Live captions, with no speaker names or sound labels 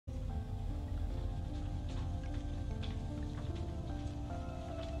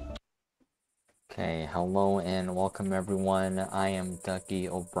Okay, hello and welcome everyone. I am Ducky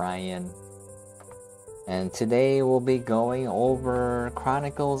Obrien, and today we'll be going over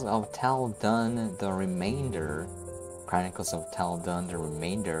Chronicles of Tal'Dun, the remainder. Chronicles of Tal'Dun, the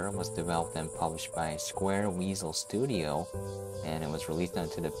remainder was developed and published by Square Weasel Studio, and it was released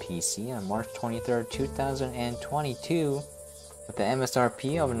onto the PC on March 23rd, 2022, with the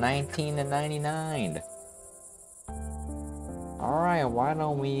MSRP of $19.99. Alright, why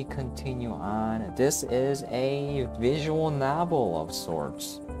don't we continue on? This is a visual novel of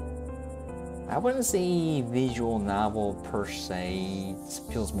sorts. I wouldn't say visual novel per se. It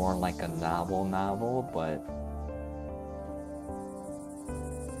feels more like a novel, but...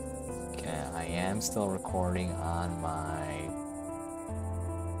 Okay, I am still recording on my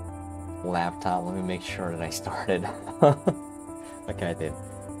laptop. Let me make sure that I started. Okay, I did.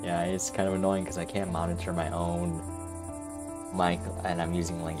 Yeah, it's kind of annoying because I can't monitor my own mic, and I'm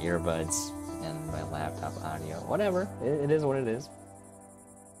using like earbuds and my laptop audio. Whatever, it is what it is.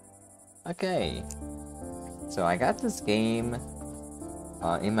 Okay, so I got this game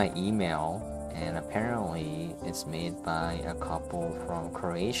in my email, and apparently it's made by a couple from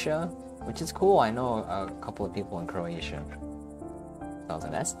Croatia, which is cool. I know a couple of people in Croatia, so I was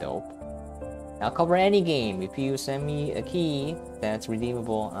like, that's dope. I'll cover any game if you send me a key that's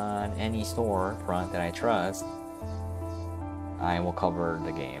redeemable on any store front that I trust. I will cover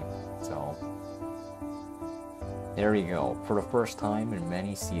the game. So there we go. For the first time in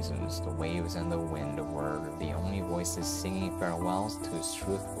many seasons, the waves and the wind were the only voices singing farewells to his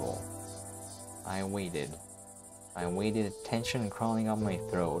truthful. I waited, tension crawling up my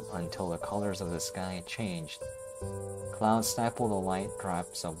throat until the colors of the sky changed. Clouds stifled the light,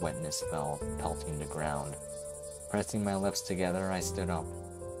 drops of wetness fell, pelting the ground. Pressing my lips together, I stood up.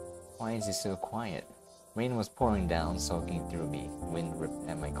 Why is it so quiet? Rain was pouring down, soaking through me. Wind ripped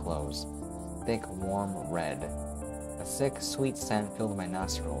at my clothes. Thick, warm red. A sick, sweet scent filled my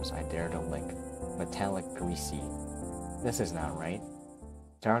nostrils. I dared to lick. Metallic, greasy. This is not right.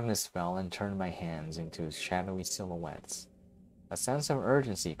 Darkness fell and turned my hands into shadowy silhouettes. A sense of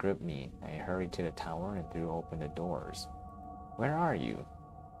urgency gripped me. I hurried to the tower and threw open the doors. Where are you?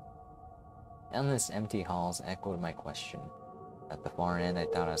 Endless empty halls echoed my question. At the far end, I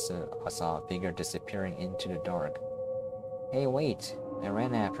thought I saw a figure disappearing into the dark. Hey, wait! I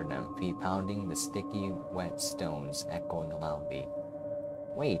ran after them, feet pounding, the sticky, wet stones echoing loudly.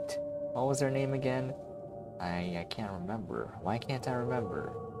 Wait! What was their name again? I can't remember. Why can't I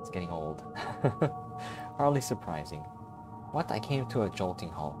remember? It's getting old. Hardly surprising. What? I came to a jolting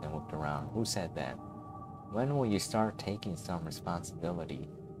halt and looked around. Who said that? When will you start taking some responsibility?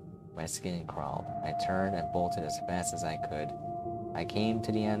 My skin crawled. I turned and bolted as fast as I could. I came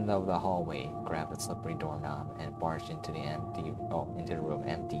to the end of the hallway, grabbed the slippery doorknob, and barged into the room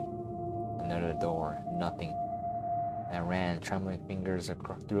empty. Another door, nothing. I ran, trembling fingers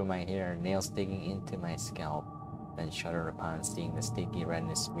through my hair, nails digging into my scalp, then shuddered upon seeing the sticky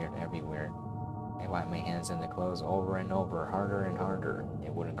redness smeared everywhere. I wiped my hands in the clothes over and over, harder and harder.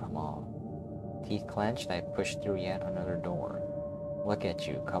 It wouldn't come off. Teeth clenched, I pushed through yet another door. Look at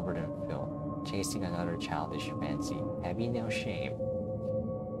you, covered in filth, chasing another childish fancy. Have you no shame?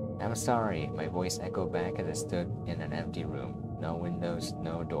 I'm sorry, my voice echoed back as I stood in an empty room. No windows,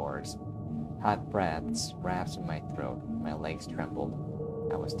 no doors. Hot breaths wrapped in my throat. My legs trembled.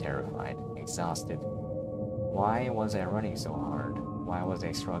 I was terrified, exhausted. Why was I running so hard? Why was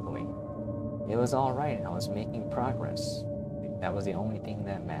I struggling? It was all right. I was making progress. That was the only thing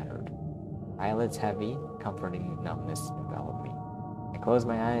that mattered. Eyelids heavy, comforting numbness enveloped me. I closed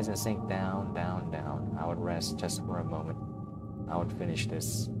my eyes and sank down, down, down. I would rest just for a moment. I would finish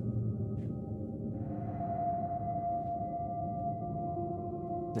this.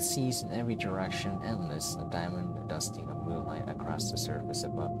 The seas in every direction, endless, a diamond dusting of moonlight across the surface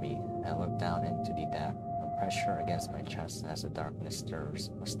above me. I looked down into the depth, a pressure against my chest as the darkness stirs.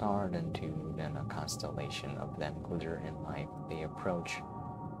 A star, then two, then a constellation of them glitter in light. They approach.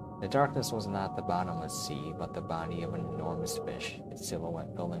 The darkness was not the bottomless sea, but the body of an enormous fish, its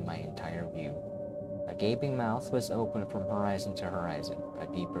silhouette filling my entire view. A gaping mouth was open from horizon to horizon, a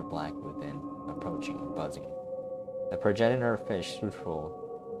deeper black within, approaching, buzzing. The progenitor fish,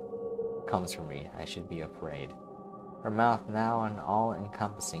 truthful, comes for me. I should be afraid. Her mouth, now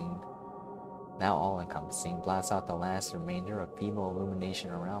all-encompassing, blasts out the last remainder of feeble illumination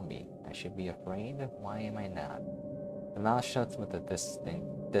around me. I should be afraid? Why am I not? The mouth shuts with a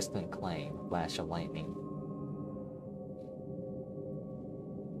distant clang, flash of lightning.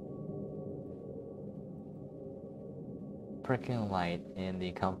 Prickling light in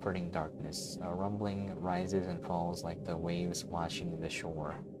the comforting darkness. A rumbling rises and falls like the waves washing the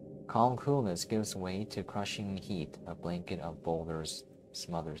shore. Calm coolness gives way to crushing heat. A blanket of boulders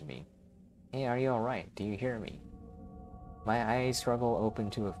smothers me. Hey, are you alright? Do you hear me? My eyes struggle open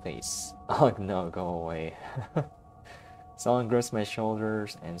to a face. Oh no, go away. Someone grips my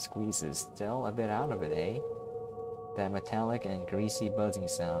shoulders and squeezes. Still a bit out of it, eh? That metallic and greasy buzzing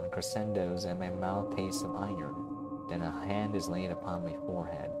sound crescendos and my mouth tastes of iron. Then a hand is laid upon my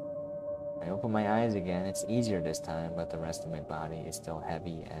forehead. I open my eyes again. It's easier this time, but the rest of my body is still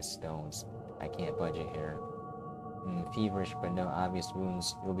heavy as stones. I can't budge a hair. Feverish, but no obvious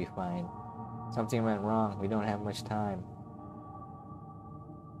wounds. You'll be fine. Something went wrong. We don't have much time.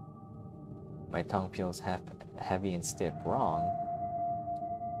 My tongue feels heavy and stiff. Wrong?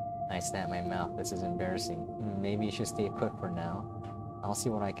 I snap my mouth. This is embarrassing. Maybe you should stay put for now. I'll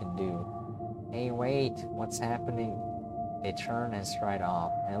see what I can do. Hey, wait! What's happening? They turn and stride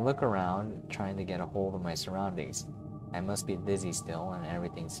off, and I look around, trying to get a hold of my surroundings. I must be dizzy still, and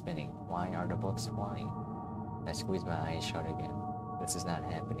everything's spinning. Why are the books flying? I squeeze my eyes shut again. This is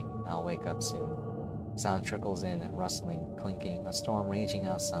not happening. I'll wake up soon. Sound trickles in, rustling, clinking, a storm raging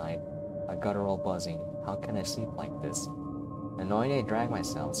outside, a guttural buzzing. How can I sleep like this? Annoyed, I drag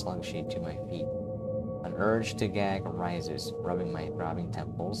myself sluggishly to my feet. An urge to gag rises, rubbing my throbbing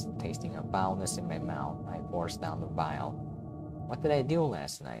temples, tasting a foulness in my mouth. I force down the bile. What did I do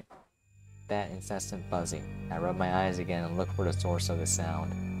last night? That incessant buzzing. I rub my eyes again and look for the source of the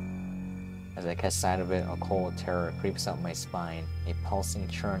sound. As I catch sight of it, a cold terror creeps up my spine. A pulsing,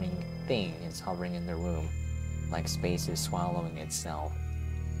 churning thing is hovering in the room, like space is swallowing itself.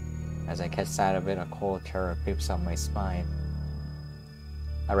 As I catch sight of it, a cold terror creeps up my spine.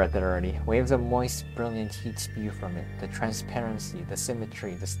 I read that already. Waves of moist, brilliant heat spew from it. The transparency, the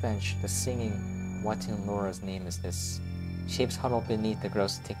symmetry, the stench, the singing. What in Laura's name is this? Shapes huddle beneath the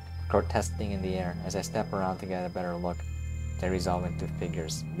grotesque thing in the air. As I step around to get a better look, they resolve into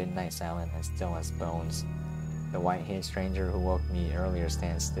figures, midnight silent and still as bones. The white-haired stranger who woke me earlier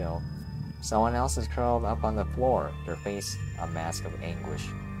stands still. Someone else is curled up on the floor, their face a mask of anguish.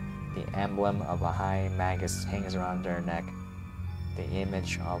 The emblem of a high magus hangs around their neck. The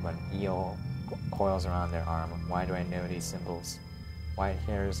image of an eel coils around their arm. Why do I know these symbols?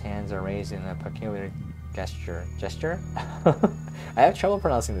 White-hair's hands are raised in a peculiar gesture. Gesture? I have trouble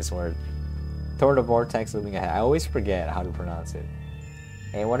pronouncing this word. Toward the vortex looming ahead. I always forget how to pronounce it.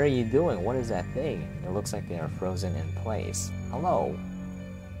 Hey, what are you doing? What is that thing? It looks like they are frozen in place. Hello?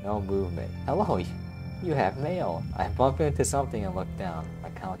 No movement. Hello? You have mail. I bump into something and look down. A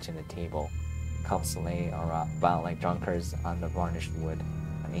couch and a table. Cups lay about like drunkards on the varnished wood.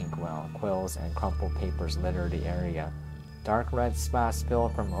 An inkwell, quills, and crumpled papers litter the area. Dark red spots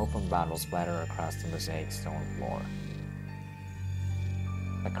spilled from open bottles splatter across the mosaic stone floor.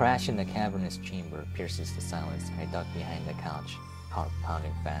 A crash in the cavernous chamber pierces the silence. I duck behind the couch, heart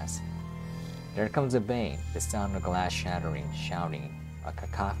pounding fast. There comes a bang, the sound of glass shattering, shouting. A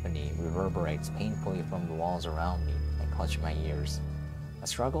cacophony reverberates painfully from the walls around me. I clutch my ears. A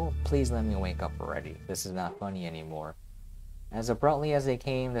struggle? Please let me wake up already. This is not funny anymore. As abruptly as they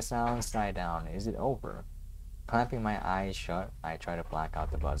came, the sounds die down. Is it over? Clamping my eyes shut, I try to black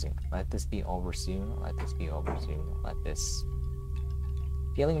out the buzzing. Let this be over soon. Let this be over soon. Let this...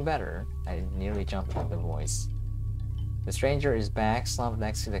 Feeling better, I nearly jumped at the voice. The stranger is back, slumped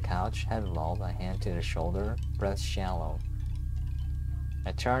next to the couch, head lulled, a hand to the shoulder, breath shallow.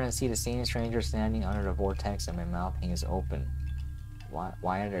 I turn and see the same stranger standing under the vortex and my mouth hangs open.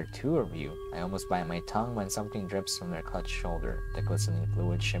 Why are there two of you? I almost bite my tongue when something drips from their clutched shoulder. The glistening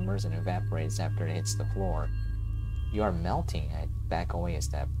fluid shimmers and evaporates after it hits the floor. You are melting. I back away a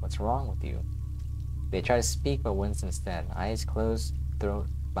step. What's wrong with you? They try to speak but wince instead. Eyes closed, throat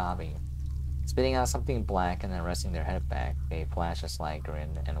bobbing. Spitting out something black and then resting their head back, they flash a sly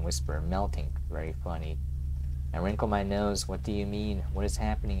grin and whisper, melting, very funny. I wrinkle my nose. What do you mean? What is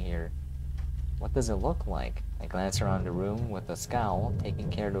happening here? What does it look like? I glance around the room with a scowl, taking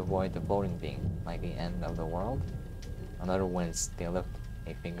care to avoid the floating thing, like the end of the world. Another wince. They lift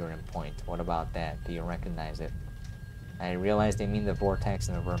a finger and point. What about that? Do you recognize it? I realize they mean the vortex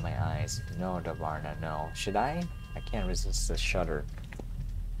and avert my eyes. No, Davarna, no. Should I? I can't resist a shudder.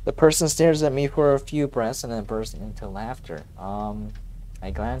 The person stares at me for a few breaths and then bursts into laughter.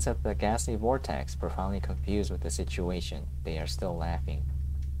 I glance at the ghastly vortex, profoundly confused with the situation. They are still laughing.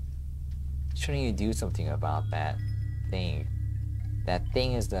 Shouldn't you do something about that thing? That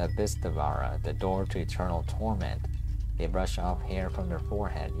thing is the Abyss Devara, the door to eternal torment. They brush off hair from their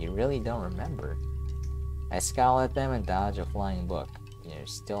forehead. You really don't remember. I scowl at them and dodge a flying look. You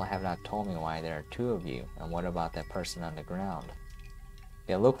still have not told me why there are two of you, and what about that person on the ground?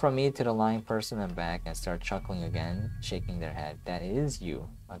 They look from me to the lying person and back and start chuckling again, shaking their head. That is you,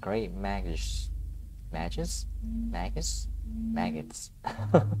 a great magus. Magus? Magus? Maggots.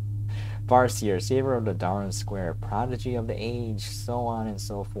 Farseer, saver of the Darren Square, prodigy of the age, so on and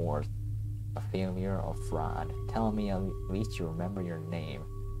so forth. A failure of fraud. Tell me at least you remember your name.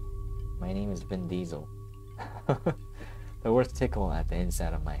 My name is Vin Diesel. The words tickle at the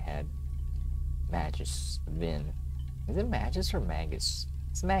inside of my head. Magus. Vin. Is it Magus or Magus?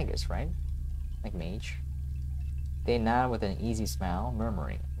 It's Magus, right? Like mage. They nod with an easy smile,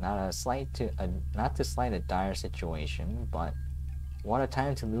 murmuring, not to slight a dire situation, but what a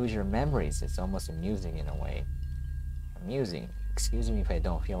time to lose your memories. It's almost amusing in a way. Amusing. Excuse me if I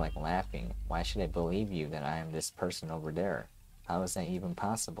don't feel like laughing. Why should I believe you that I am this person over there? How is that even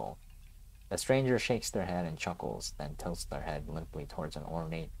possible? The stranger shakes their head and chuckles, then tilts their head limply towards an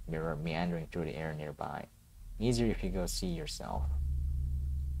ornate mirror meandering through the air nearby. Easier if you go see yourself.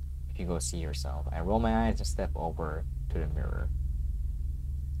 I roll my eyes and step over to the mirror.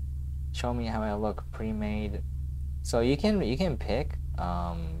 Show me how I look, pre-made. So you can pick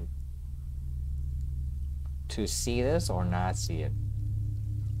to see this or not see it.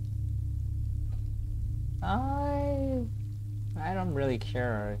 I don't really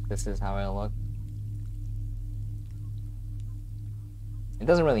care if this is how I look. It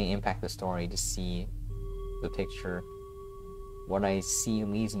doesn't really impact the story to see the picture. What I see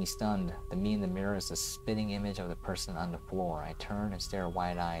leaves me stunned. The me in the mirror is a spitting image of the person on the floor. I turn and stare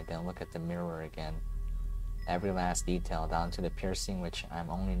wide-eyed, then look at the mirror again. Every last detail, down to the piercing which I'm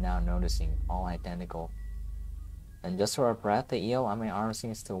only now noticing, all identical. And just for a breath, the eel on my arm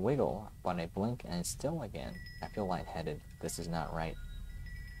seems to wiggle, but I blink and it's still again. I feel lightheaded. This is not right.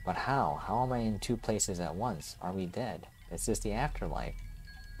 But how? How am I in two places at once? Are we dead? Is this the afterlife?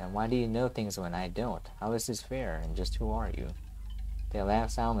 And why do you know things when I don't? How is this fair? And just who are you? They laugh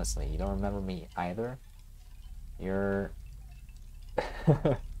soundlessly. You don't remember me either? You're...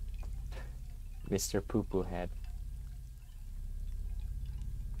 Mr. Poo-Poo Head.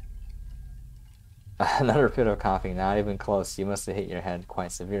 Another fit of coughing, not even close. You must have hit your head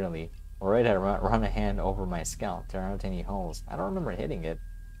quite severely. Alright, I run a hand over my scalp. There aren't any holes. I don't remember hitting it.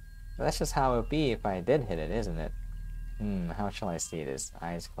 But that's just how it would be if I did hit it, isn't it? How shall I say this?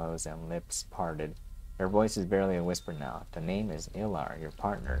 Eyes closed and lips parted. Her voice is barely a whisper now. The name is Ilar, your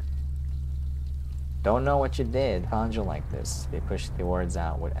partner. Don't know what you did, found you like this. They push the words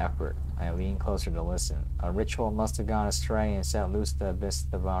out with effort. I lean closer to listen. A ritual must have gone astray and set loose the abyss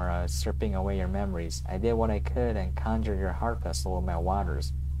Devara, stripping away your memories. I did what I could and conjured your heart vessel with my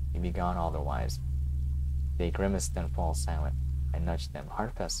waters. You'd be gone otherwise. They grimace, then fall silent. I nudge them.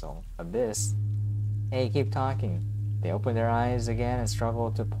 Heart vessel? Abyss? Hey, keep talking. They open their eyes again and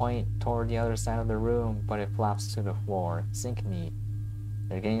struggle to point toward the other side of the room, but it flops to the floor. Sink me.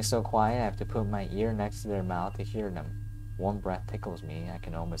 They're getting so quiet I have to put my ear next to their mouth to hear them. Warm breath tickles me. I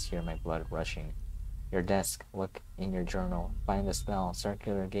can almost hear my blood rushing. Your desk. Look in your journal. Find the spell.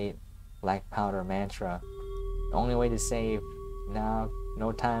 Circular gate. Black powder mantra. The only way to save. Now.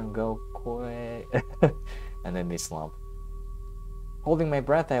 No time. Go quick. And then they slump. Holding my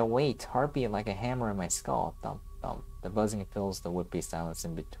breath, I wait. Heartbeat like a hammer in my skull. Thump, thump. The buzzing fills the would-be silence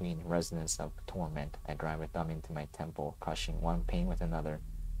in between. Resonance of torment. I drive a thumb into my temple, crushing one pain with another.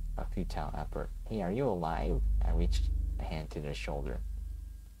 A futile effort. Hey, are you alive? I reach a hand to their shoulder.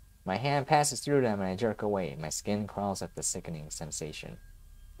 My hand passes through them and I jerk away. My skin crawls at the sickening sensation.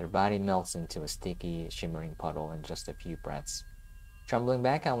 Their body melts into a sticky, shimmering puddle in just a few breaths. Trembling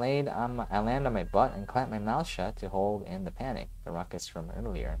back, I land on my butt and clamp my mouth shut to hold in the panic, the ruckus from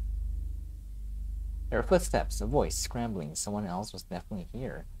earlier. There are footsteps, a voice, scrambling. Someone else was definitely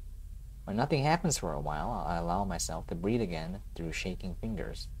here. When nothing happens for a while, I allow myself to breathe again through shaking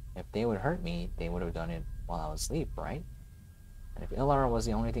fingers. If they would hurt me, they would have done it while I was asleep, right? And if Ilar was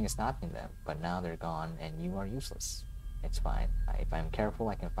the only thing stopping them, but now they're gone and you are useless. It's fine. If I'm careful,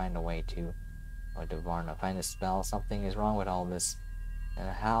 I can find a way to... Or Devarna, find a spell. Something is wrong with all this. And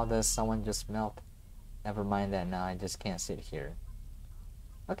how does someone just melt? Never mind that now, I just can't sit here.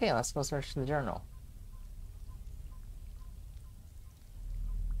 Okay, let's go search the journal.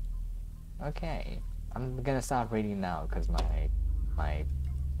 Okay, I'm gonna stop reading now because my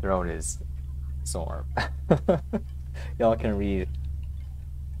throat is sore. Y'all can read.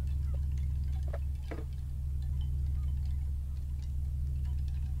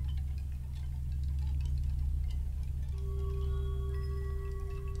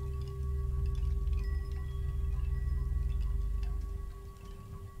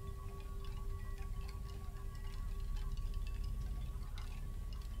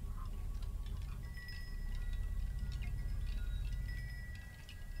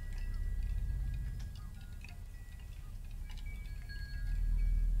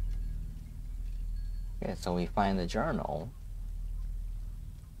 Okay, so we find the journal.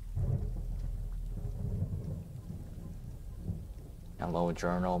 Hello,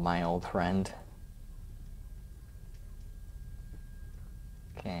 journal, my old friend.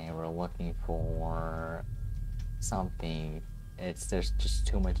 Okay, we're looking for something. There's just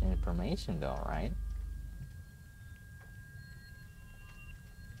too much information though, right?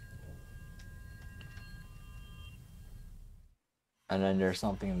 And then there's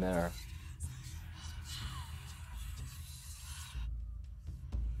something there.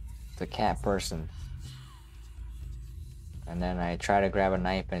 The cat person. And then I try to grab a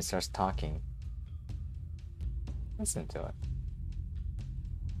knife and it starts talking. Listen to it.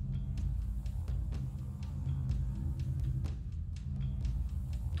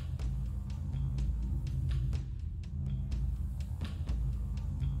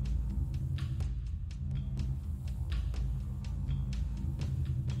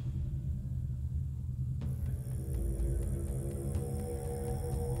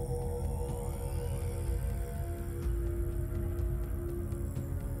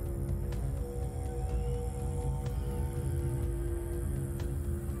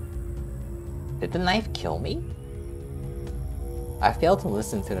 Did the knife kill me? I failed to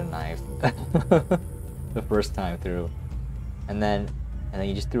listen to the knife the first time through. And then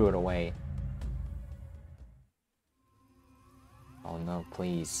you just threw it away. Oh no,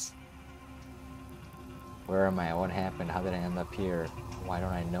 please. Where am I? What happened? How did I end up here? Why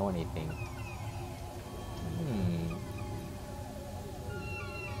don't I know anything?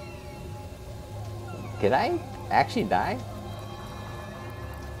 Did I actually die?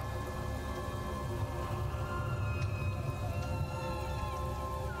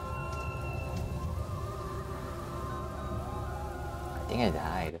 I think I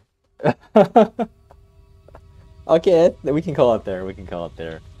died. Okay, we can call it there. We can call it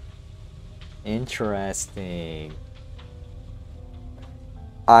there. Interesting.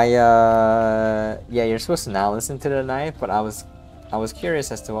 Yeah, you're supposed to not listen to the knife, but I was curious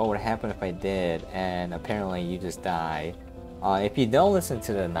as to what would happen if I did, and apparently you just die. If you don't listen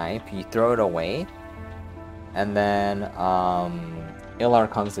to the knife, you throw it away, and then Ilar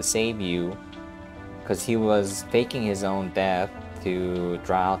comes to save you, because he was faking his own death to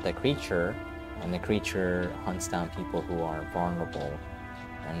draw out the creature, and the creature hunts down people who are vulnerable,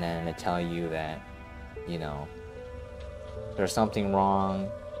 and then they tell you that, you know, there's something wrong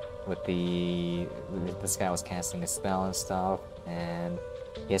with this guy was casting a spell and stuff, and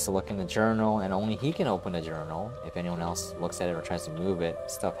he has to look in the journal, and only he can open the journal. If anyone else looks at it or tries to move it,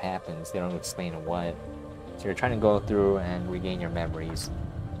 stuff happens. They don't explain what. So you're trying to go through and regain your memories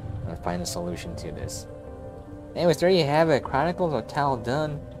and find a solution to this. Anyways, there you have it. Chronicles of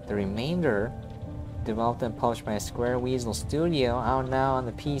Tal'Dun, the remainder, developed and published by Square Weasel Studio, out now on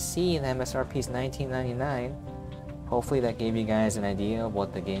the PC. The MSRP is $19.99. Hopefully that gave you guys an idea of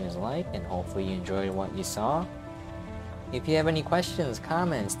what the game is like, and hopefully you enjoyed what you saw. If you have any questions,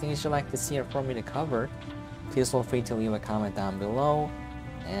 comments, things you'd like to see or for me to cover, please feel free to leave a comment down below.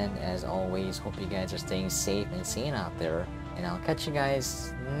 And as always, hope you guys are staying safe and sane out there, and I'll catch you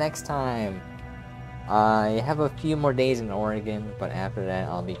guys next time. I have a few more days in Oregon, but after that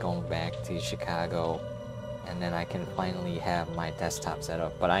I'll be going back to Chicago, and then I can finally have my desktop set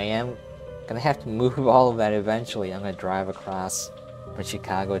up. But I am gonna have to move all of that eventually. I'm gonna drive across from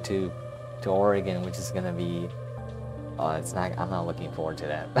Chicago to Oregon, which is gonna be I'm not looking forward to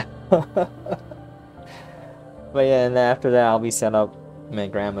that. But yeah, and after that I'll be set up in my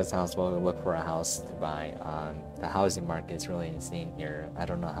grandma's house while we look for a house to buy. The housing market is really insane here. I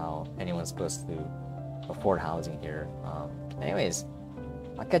don't know how anyone's supposed to afford housing here. Anyways,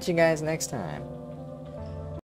 I'll catch you guys next time.